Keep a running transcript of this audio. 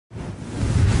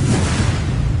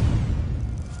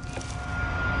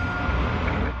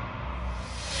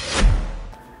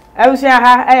Ebusia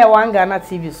ha one Ghana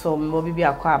TV so mo bibi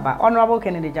akwa aba. Honorable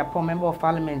Ken Agyapong, member of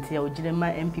parliament here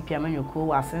Ojirema MPP Amanyoko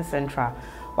Wasen Central.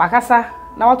 Wakasa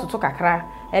na watoto kakra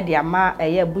e de ama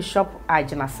eye Bishop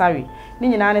Agyin Asare. Ni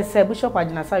nyina ne se Bishop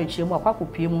Agyin Asare chiemu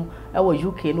akwakopie mu e wo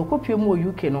UK no kopie mu wo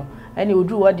UK no. Ene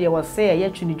odu wo de wo se eye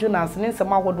twini Jonas ne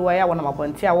nsem agodo ya wo na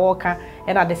mabonti a wo ka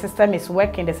and the system is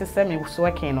working, the system is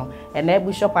working no. And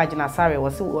Bishop Agyin Asare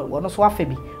was no so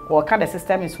afebi. Or the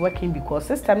system is working because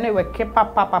system ne work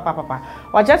papa.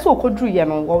 Or just wo kodru ye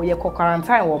no wo ye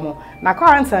quarantine wo mo. Na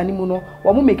quarantine ni mu no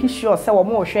wo mo make sure say wo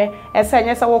mo hwe e say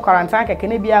nya say wo quarantine keke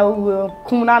ne bia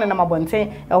kum na na mabonten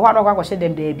e ho adokwa kwhye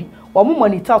dem da bi. Wo mo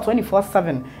monitor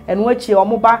 24/7 and wo chi wo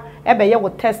mo ba e be ye wo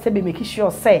test be make sure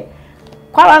say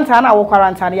quarantine na wo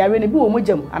quarantine ya we ne bi wo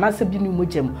mogem anase bi ni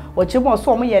mogem wo che mo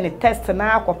so wo ye ne test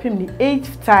na akopim ni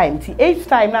 8th time ti 8th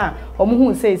time na wo mo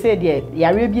hu say de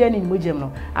ya we bi ani mogem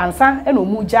no ansa e no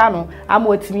mu ja no ama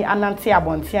otimi anante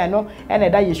abonte no e na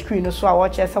da ye screen no so a wo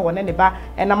che se wo ne ne ba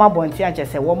e na mabonte a che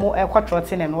se wo mo e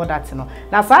kwatrote ne no that no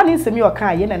na sa ni nsemi o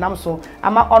kan ye ne nam so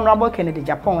ama Honorable Ken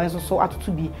Agyapong enso so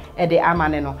atutu bi e de ama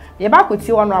ne no ye ba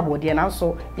kwoti Honorable de na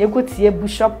so ye kwotie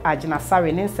Bishop Agyin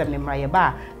Asare ne nsem ne mra ye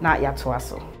ba na ya to aso.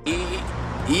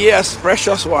 Yes,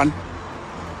 precious one.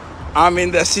 I'm in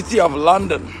the city of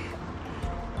London,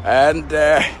 and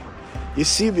you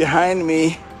see behind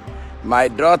me my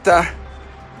daughter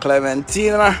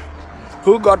Clementina,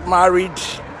 who got married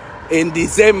in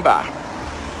December.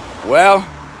 Well,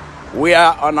 we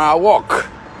are on our walk.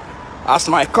 As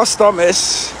my custom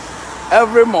is,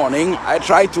 every morning I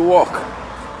try to walk,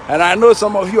 and I know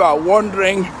some of you are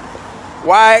wondering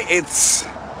why it's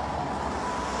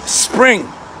spring.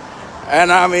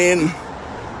 And I mean,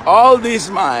 all this,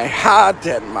 my hat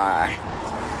and my,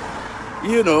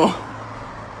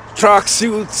 track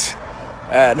suits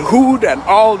and hood and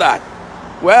all that.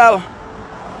 Well,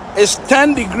 it's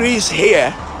 10 degrees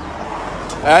here.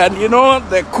 And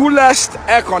the coolest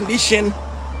air condition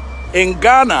in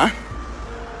Ghana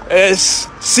is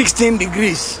 16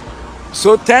 degrees.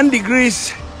 So 10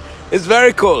 degrees is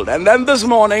very cold. And then this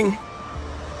morning,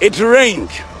 it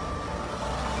rained.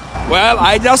 Well,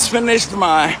 I just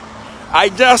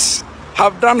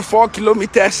have done 4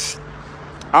 kilometers.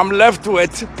 I'm left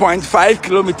with 0.5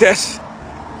 kilometers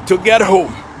to get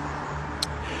home.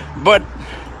 But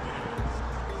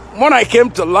when I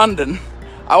came to London,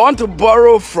 I want to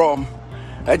borrow from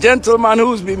a gentleman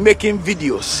who's been making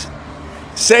videos.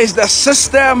 Says the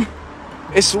system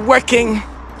is working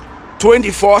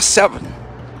 24/7.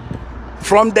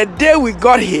 From the day we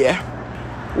got here,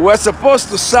 we're supposed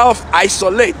to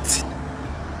self-isolate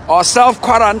or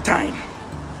self-quarantine.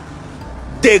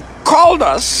 They called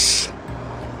us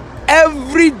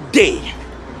every day.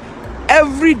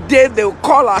 Every day they will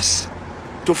call us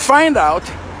to find out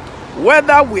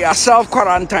whether we are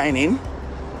self-quarantining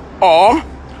or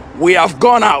we have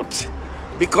gone out.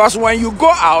 Because when you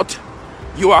go out,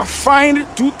 you are fined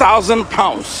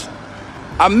 £2,000.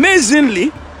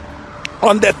 Amazingly,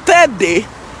 on the 3rd day,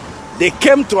 they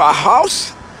came to our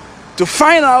house to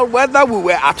find out whether we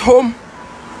were at home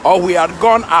or we had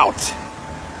gone out.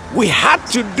 We had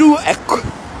to do a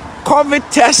COVID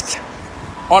test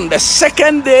on the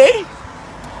 2nd day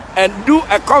and do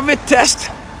a COVID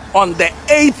test on the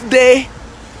 8th day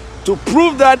to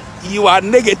prove that you are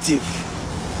negative.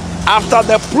 After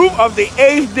the proof of the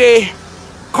 8th day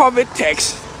COVID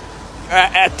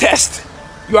test,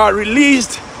 you are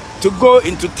released to go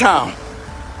into town.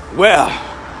 Well,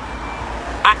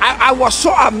 I was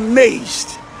so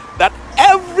amazed that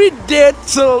every day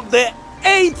till the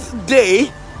 8th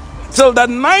day, till the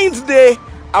 9th day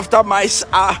after my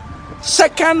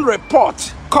second report,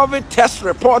 COVID test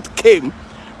report came,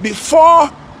 before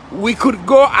we could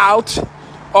go out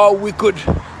or we could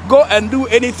go and do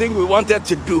anything we wanted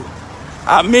to do.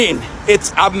 I mean,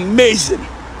 it's amazing.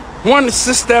 When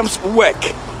systems work,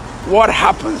 what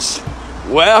happens?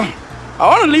 Well, I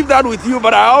want to leave that with you,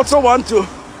 but I also want to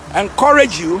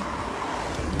encourage you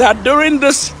that during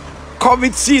this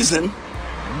COVID season,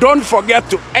 don't forget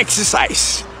to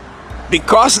exercise,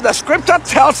 because the scripture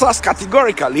tells us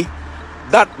categorically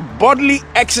that bodily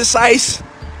exercise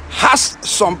has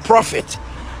some profit,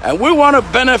 and we want to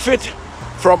benefit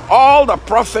from all the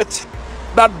profit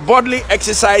that bodily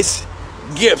exercise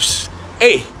gives.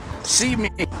 Hey, see me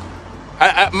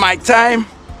at my time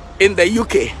in the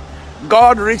UK.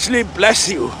 God richly bless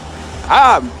you.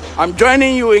 I'm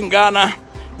joining you in Ghana,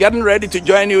 getting ready to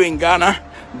join you in Ghana,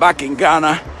 back in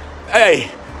Ghana.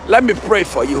 Hey, let me pray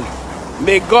for you.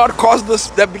 May God cause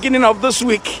the beginning of this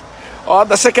week or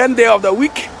the 2nd day of the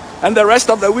week and the rest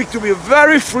of the week to be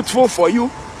very fruitful for you.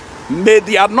 May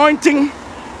the anointing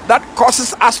that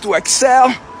causes us to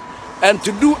excel and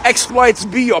to do exploits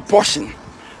be your portion.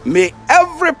 May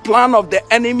every plan of the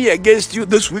enemy against you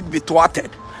this week be thwarted.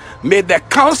 May the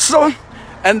counsel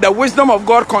and the wisdom of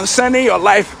God concerning your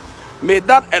life, may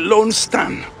that alone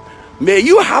stand. May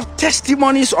you have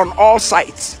testimonies on all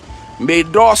sides. May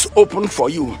doors open for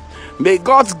you. May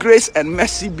God's grace and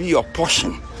mercy be your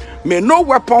portion. May no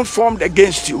weapon formed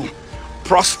against you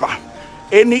prosper.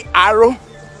 Any arrow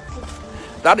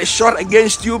that is shot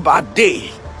against you by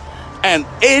day, and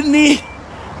any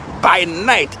by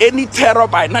night, any terror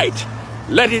by night,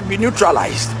 let it be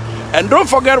neutralized. And don't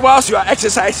forget, whilst you are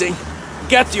exercising,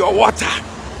 get your water.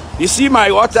 You see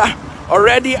my water?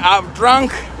 Already I've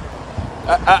drunk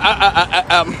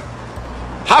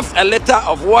half a liter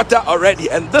of water already,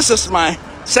 and this is my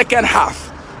second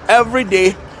half. Every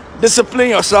day, discipline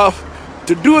yourself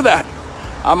to do that.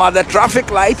 I'm at the traffic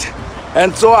light,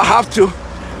 and so I have to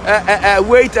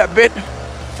wait a bit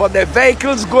for the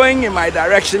vehicles going in my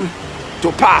direction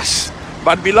to pass.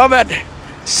 But beloved,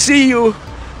 see you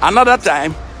another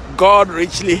time. God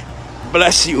richly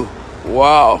bless you.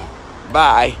 Wow.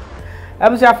 Bye.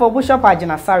 For Bishop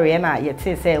Agyin Asare na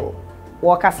yete say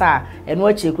wakasa eno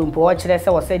achi krumpo o kire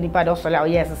say wo say nipa de osole o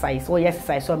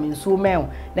exercise so me nsu men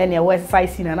na ne wo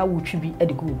exercise na wotwi bi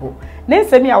adigubo na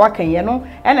nsemi a wakan ye no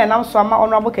ene nam so ama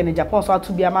Hon Ken Agyapong so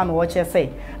atu bi ama no wo kire say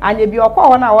anya bi okwa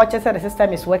ho na wo kire say the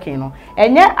system is working no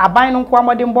enye aban no kwa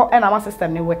modembo ena ma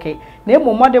system ne working na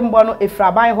emu modembo no efra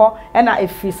aban ho ena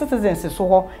efri citizens so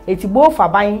ho etibo fa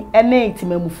aban ene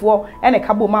etimamufuo ene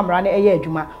kabo mamra na eye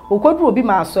adwuma okoduru obi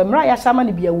ma so mra ya shama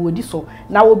ne bia wodi so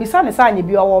na wo bisa ne sa anya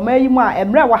bi o ma yimu a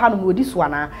emre wa hanu wodi so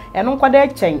ana eno nkwada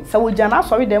chen sa wo jana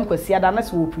asori dem kwasi ada na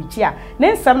se wo preach a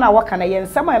ne nsem na wo kana ye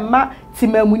nsem emma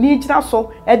timamuni gina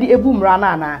so e de ebu mra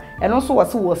na ana eno so wo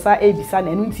se wo sa ebisa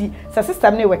na enu nti sa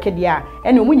system na weke dia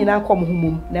ene omu nyina nkom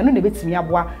humum na enu ne betimi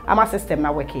aboa ama system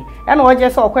na weke ene wo je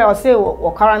se okwa o se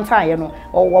wo quarantine ye no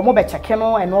wo mo be cheke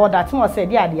no eno that tin wo se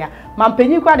dia dia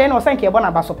mampanyi kwa de na wo se nke ebo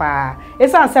na baso pa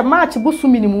esa nsem march busu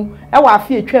minimu e wa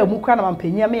afie atwa mu kwa na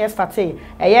mampanyi me ye start e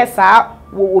ye sa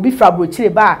obi fra brochire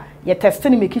ba ye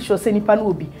testing make sure say nipa no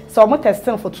obi so omo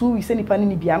testing for 2 weeks nipa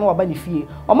ni bia na oba ni fie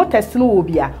omo testing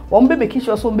obi a omo be make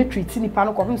sure so omo be treat nipa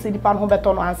no ko say nipa no ho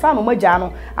beto no ansa no magya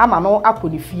no ama no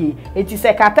akoni fie enti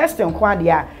say ka testing ko ade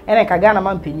a ene ka Ghana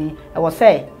man panyi e wo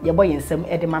say ye boy ensem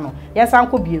e de ma no ye san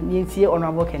ko biem ye ntie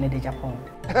Hon Ken Agyapong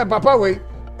papa we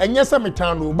enye se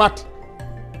metano but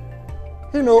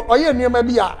you know oye niam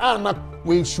bi a na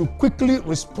we should quickly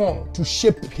respond to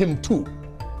shape him too.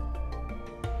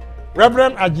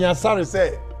 Reverend Agyin Asare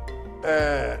said,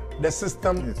 the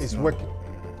system is working.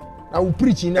 Now we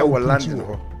preach now,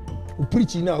 we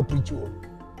preach now, preach.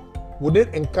 Would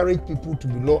it encourage people to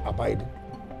be law abiding?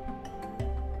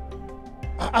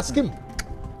 I ask him.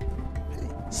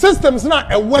 Systems now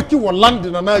are working in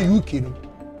London and now UK.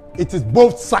 It is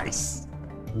both sides.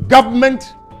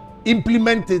 Government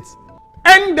implement it,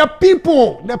 and the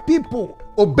people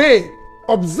obey,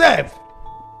 observe.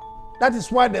 That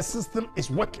is why the system is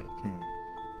working.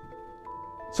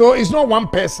 So it's not one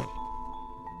person.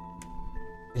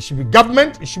 It should be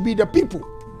government, it should be the people.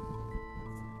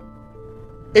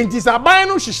 It is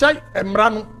abayano shisha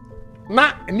emrano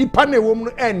na nipa na ewom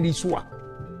no endi so a.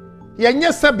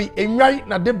 Yenye sabi enwai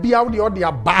na de bia wo de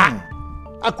aba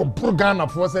akopro Ghana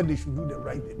for said they should do the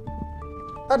right thing.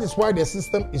 That is why the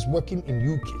system is working in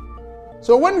UK.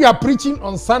 So when we are preaching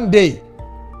on Sunday,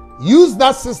 use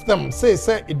that system. Say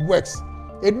it works.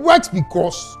 It works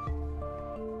because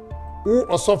who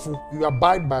osofu you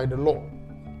abide by the law.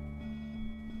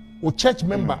 Who church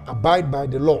member abide by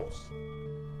the laws.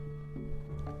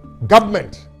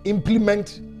 Government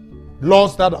implement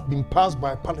laws that have been passed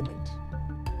by parliament.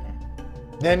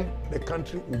 Then the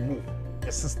country will move.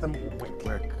 The system will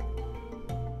work.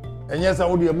 And yes, I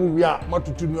would move we are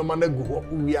matutu no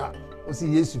manego we are. O si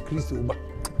Yesu Christ oba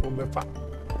obefa.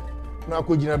 Now,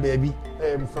 baby,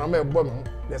 from a bomb,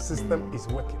 the system is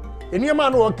working. And your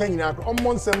man who can out on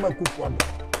Monsema Kufuano.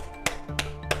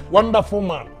 Wonderful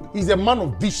man. He's a man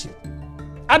of vision.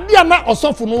 Adiana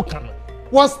Osofunokan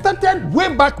was started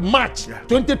way back March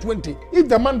 2020. If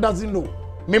the man doesn't know,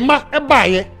 Mema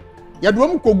Ebaye,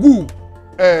 Yadwam Kogu,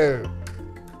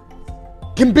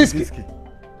 Kimbiski.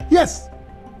 Yes.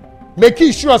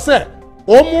 Making sure, sir,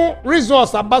 Omo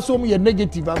resource abasomu ye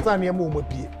negative and Sanya Momo.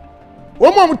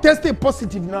 When tested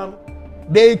positive now,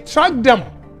 they track them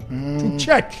to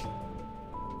check.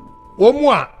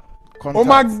 Oma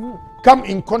come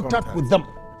in contact with them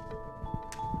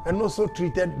and also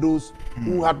treated those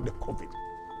who had the COVID.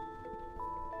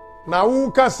 Now,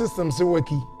 who can systems are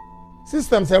working?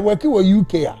 Systems are working with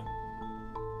UK.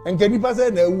 And can you pass a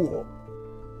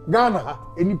Ghana,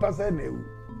 any pass a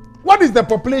What is the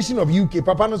population of UK?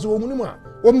 Papa no so omunima.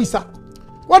 Omisa.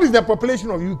 What is the population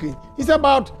of UK? It's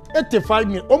about 85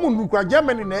 million. Omunukra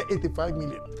Germany na 85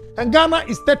 million. And Ghana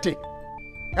is 30.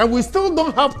 And we still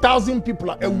don't have 1,000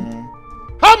 people.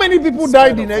 How many people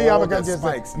died in Africa?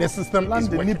 The system is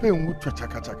working.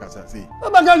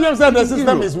 Said the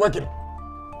system is working.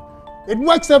 It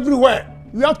works everywhere.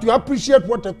 You have to appreciate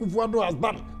what Akufo-Addo has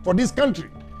done for this country.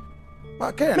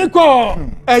 Okay. Me call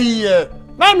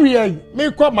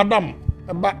Madam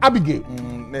Abigail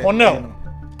Cornell.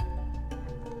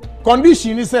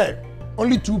 Condition is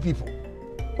only 2 people.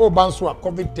 Oh, Bansua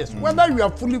COVID test. Whether you are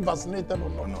fully vaccinated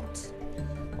or not.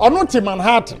 Or not in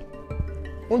Manhattan.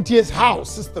 Unti's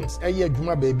house systems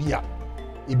juma baby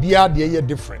ebia de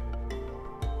different.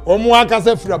 Omo aka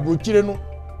se fra brochire no,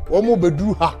 omo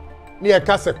beduru ha na ye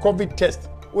ka se COVID test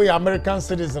we American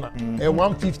citizen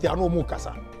 150 and omo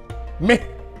kasa. Me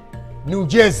New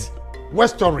Jersey,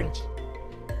 West Orange.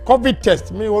 COVID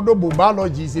test me odo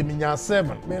biology is me nya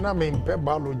 7. Me na me impe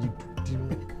biology.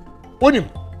 Onim.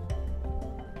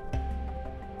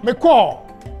 Me call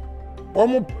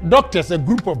omo doctors, a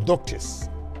group of doctors.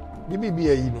 Bibi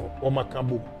you know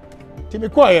omakabo. Ti me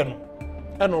call here no.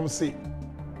 And say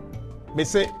me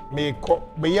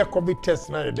hear COVID test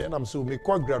now and I'm so me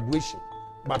call graduation,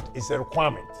 but it's a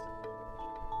requirement.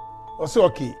 Also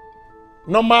okay.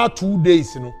 Normal 2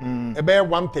 days, you know, about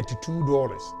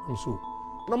 $132. I'm so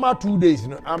normal 2 days, you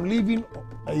know, I'm leaving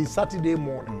a Saturday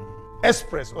morning.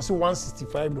 Express also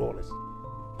 $165.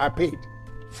 I paid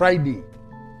Friday.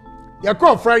 You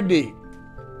call Friday.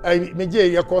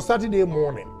 You call Saturday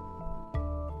morning.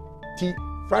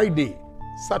 Friday,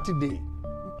 Saturday,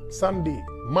 Sunday,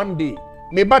 Monday,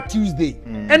 maybe Tuesday,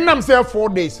 and I'm saying 4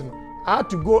 days. You know, I had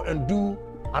to go and do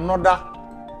another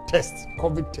test,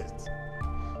 COVID test.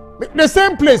 The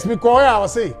same place because I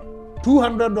was say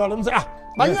 $200.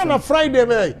 But yes, on a Friday,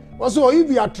 man. Also, if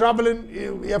you are traveling,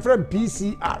 your friend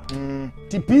PCR.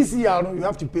 The PCR, you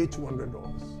have to pay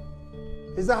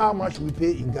 $200. Is that how much we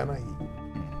pay in Ghana?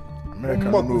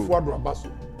 American.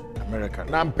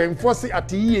 Now I'm paying for say at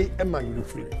year and man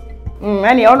free.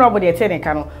 Any honorable the attending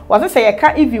cano. Was I say I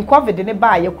can't even cover the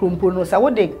buy your crumpo, so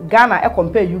what they Ghana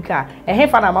compare UK and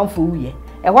half an amount for ye.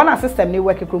 A one system ni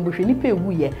working crumbushi ni pay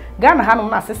wuye. Ghana hand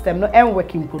on system no and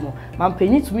working puno. Man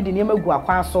penny to be the name of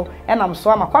Guaquanso and I'm so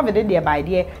I'm a covered there by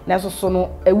dear Naso sono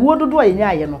a wood do a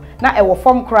yano. Now a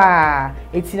form cry.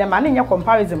 It's in a man in your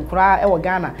comparison cry or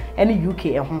Ghana any UK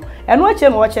and watch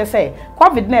I say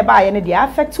COVID nearby any the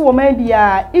affect to maybe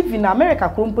even America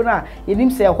crumpuna in him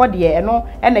say what dear no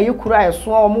and a you cry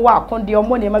so more con the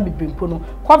money might be puno.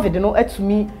 COVID no to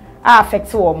me.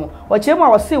 Affect womo ochema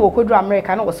wose wokodu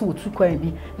America na wose wotu kwan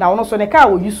bi na wono so ne ka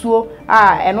wo yusuo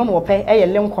eno no ope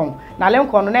Lincoln na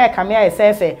Lincoln no na e kame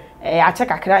ayese ache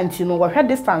kakra nti no wo hwe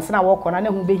distance na wo kọ na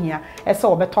hu behia ese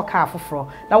wo beto ka afoforo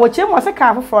na wochema wose ka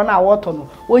afoforo na wo to no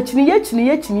wo chini ye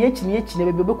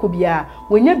bebe beko bia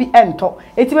wonya bi ento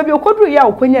eti bebe okodu ya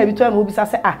okonya bi to na obisa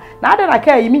se na ade na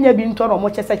ka yi minya bi nto no mo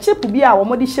chese chip bi a wo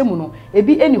mo de hyemu no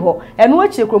ebi eni ho eno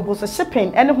achi krompo so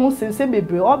shipping ene ho sense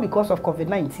bebre all because of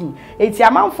COVID-19 eti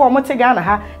amanfo mo te Ghana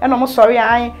ha eno mo sorry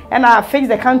an ena fix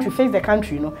the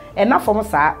country no ena for mo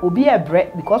sa obi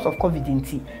ebre because of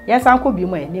COVID-19 yes anko bi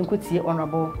mo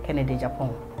Honorable Ken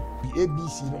Agyapong.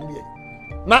 ABC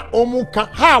na omuka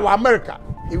how America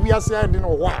if we are saying no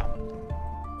wow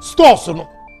stores no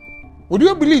would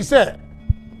you believe say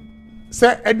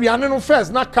aduane no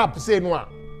first na cap say no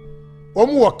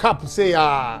omu cap say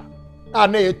na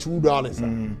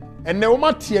 $2 and now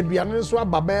ma tie aduane so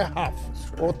ababa half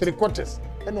or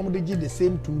 3/4 and no dey give the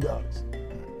same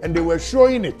 $2 and they were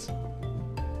showing it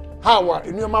how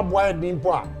you ma boy dey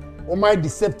po o my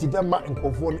deceptive ma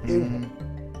nkofo no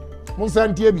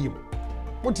Monsantie bi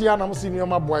mutia na musi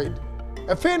nioma boyd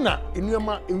e fe na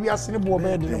nioma ewiase ne bo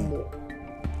be de mo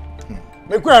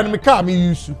me kwa na me car me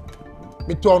use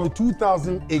me turn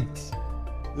 2008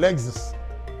 Lexus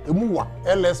emuwa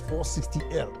LS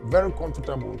 460L very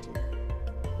comfortable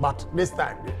but this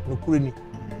time no kureni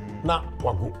na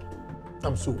wago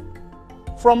I'm so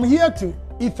from here to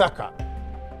Ithaca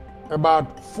about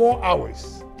 4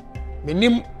 hours me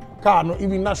nim car no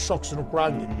even not shocks no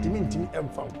crowd timi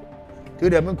emfa ke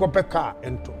dem nko pe car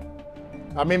ento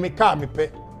me car me pe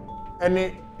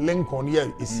any Lincoln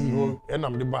here is ho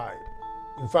enam the buy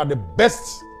in fact the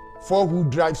best 4-wheel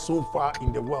drive so far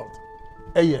in the world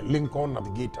Lincoln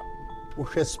Navigator we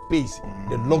share space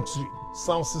the luxury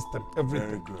sound system everything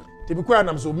very good tibi kwa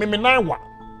nam so me nanwa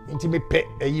inti me pe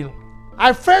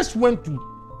I first went to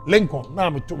Lincoln now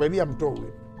me to baby am to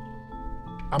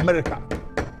America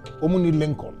omuni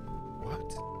Lincoln.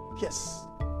 Yes.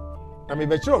 I mean,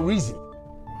 but your reason.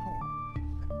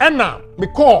 Enna, me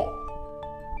call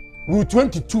Route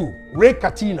 22, Ray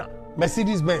Katina,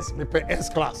 Mercedes Benz, me pay S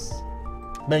class.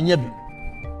 Benyebi.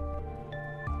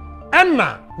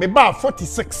 Enna, me bar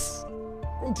 46.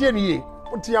 Untieni,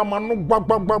 untia manu bag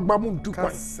muntu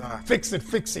kwan. Fix it,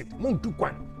 muntu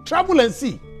kwan. Travel and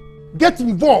see. Get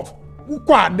involved.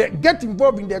 Get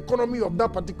involved in the economy of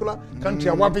that particular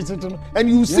country and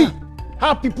you see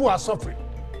how people are suffering.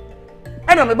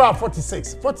 And I'm about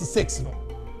 46 no.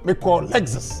 We call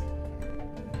Lexus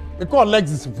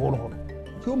for all.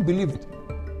 You won't believe it.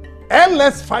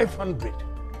 LS 500.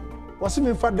 What's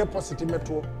in fact deposit in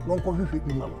metro?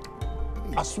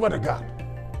 I swear to God.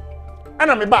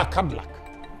 And I'm about Cadillac.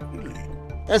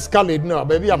 Escalade now,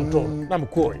 baby. I'm told. I'm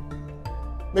calling.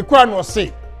 Me kwa no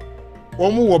say.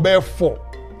 Omu wo be 4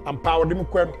 and power dem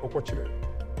kwa okochire.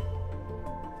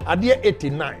 Ade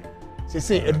 89.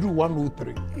 Say edu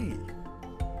 103.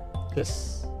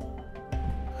 Yes.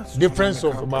 That's difference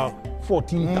of about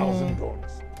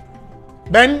 $14,000.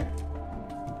 Then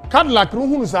Cadillac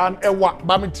ruhunu san ewa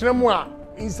ba metremu a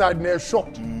inside na shop.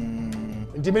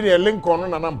 Intimate a link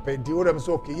on na nampe di o dem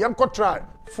say okay, yan ko try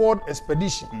Ford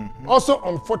Expedition. Also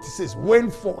on 46 Wayne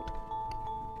Ford.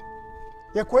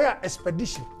 Yakoya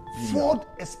Expedition. Ford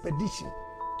Expedition.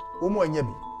 Omo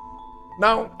anyabi.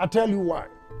 Now I tell you why.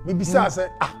 Maybe say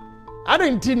I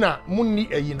didn't tina munni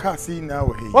eyin. Car see now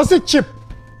hey. What's it cheap?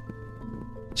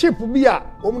 Cheap be a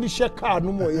omo di share car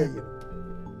no more eyin.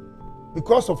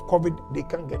 Because of COVID they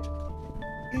can't get.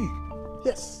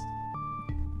 Yes.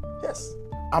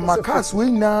 Ama cars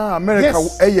we na America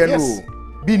eyin no.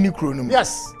 Be ni kro no.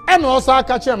 Yes. And also I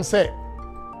catch them say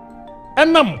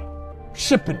enam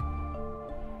shipping.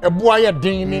 A boy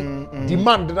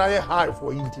demand that high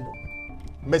for it.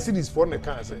 Mercedes for the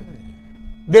car say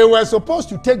they were supposed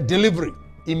to take delivery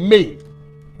in May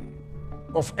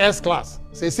of S class.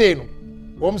 Say no.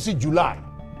 See July.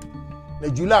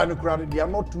 The July no crowd, they are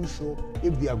not too sure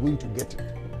if they are going to get it.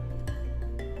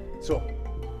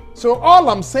 So all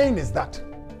I'm saying is that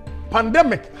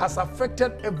pandemic has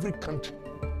affected every country.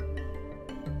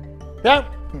 Yeah,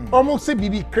 almost say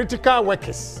be critical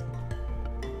workers.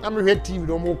 I'm here TV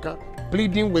Omoka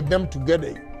pleading with them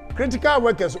together. Critical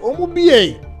workers, Omo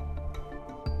BA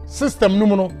system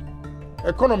no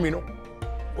economy no,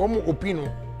 Omo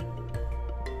opino.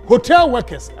 Hotel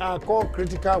workers are called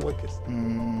critical workers.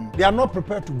 They are not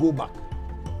prepared to go back.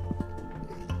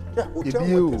 Yeah, hotel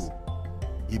workers.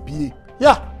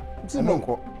 Yeah,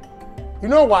 you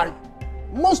know why?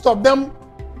 Most of them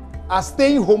are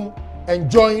staying home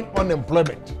enjoying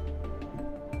unemployment.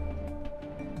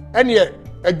 And yet,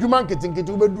 a human getting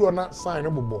on that sign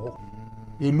of a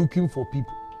you're looking for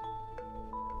people.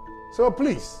 So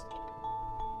please,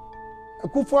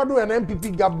 Akufo-Addo and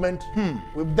MPP government,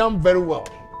 we've done very well,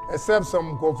 except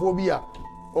some cophobia.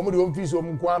 Omo the office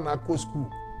omo kwa na ko school.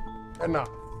 Na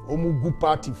omo gu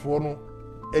party for no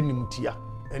animtia.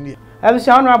 Eni.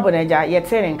 Abisha honorable Naija ye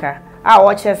tenenka. A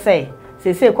wo che say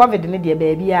COVID ne de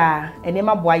baabi a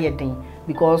enema boa ye den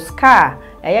because car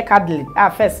eye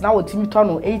Cadillac first na wotimi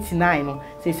tono 89 no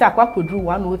say akwa kodru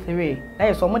 103 na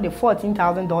ye so mo de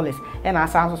 $14,000 e na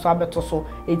asan so abeto so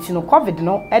eti no COVID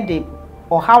no e de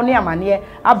or how near mania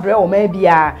abre o maybe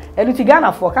a enuti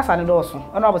Ghana for kasa ne do so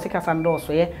ono abo se kasa ne do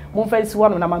so ye mo fa si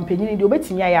wono na mampanyini de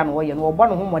obetimi aya no ye no obo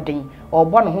no homoden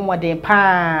obo no homoden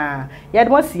pa ye de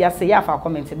mo si ase ya fa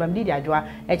comment bam di adwoa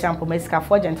e champo masika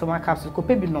for gentleman capsule ko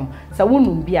pebinom sa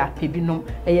wonum bia pebinom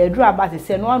e ye aduru aba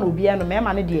se no ana obi no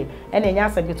mema ne de e na enya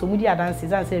asageto mu di adanse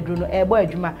zan se aduru no e bo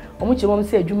adwuma o mu chemom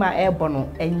se adwuma e bo no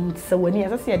en se woni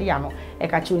ese se de ya no e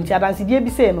ka che onti adanse die bi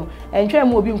se no entwe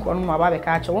mu obi nkono no aba be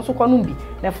ka che won so kono bi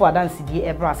na for dance die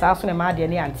ebra sa so ne ma de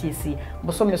ne antisi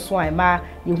boso me so an ma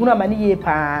yehunu amane ye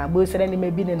pa bo se ne ma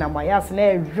bi ne na moyas na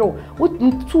ehwo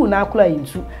tu na akula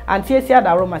yintu antisi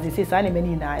adaro ma se sa ne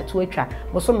mani na eto atwa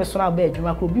boso me so na ba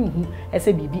adwuma ko bi hu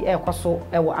ese bibi ekoso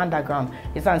ewo underground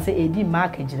isan se edi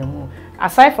mark aginamu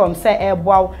aside from say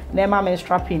eboaw na ma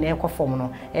menstrual pain ekofom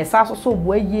no esa so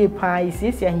bo ye pa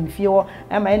isiesie ahimfie wo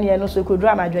ma ne no so kodru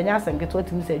anadwanya asem keto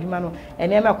tim se adwuma no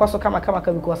ene ma ekoso kama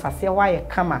because ase wa ye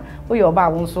kama wo ye oba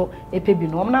so epebi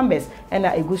no numbers and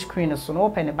a good screen so no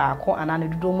open baako anane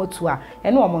dodo motu a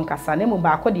ene o nkasa na mu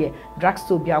baako de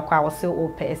drugstore bi akwa wo se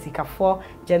open esika for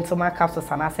gentleman capsules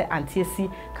and ase anti-AC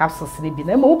capsules ne bi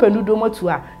na mu open dodo motu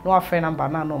a no afre number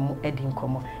na no mu edi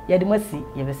nkomo ye de masi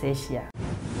ye be se ehia.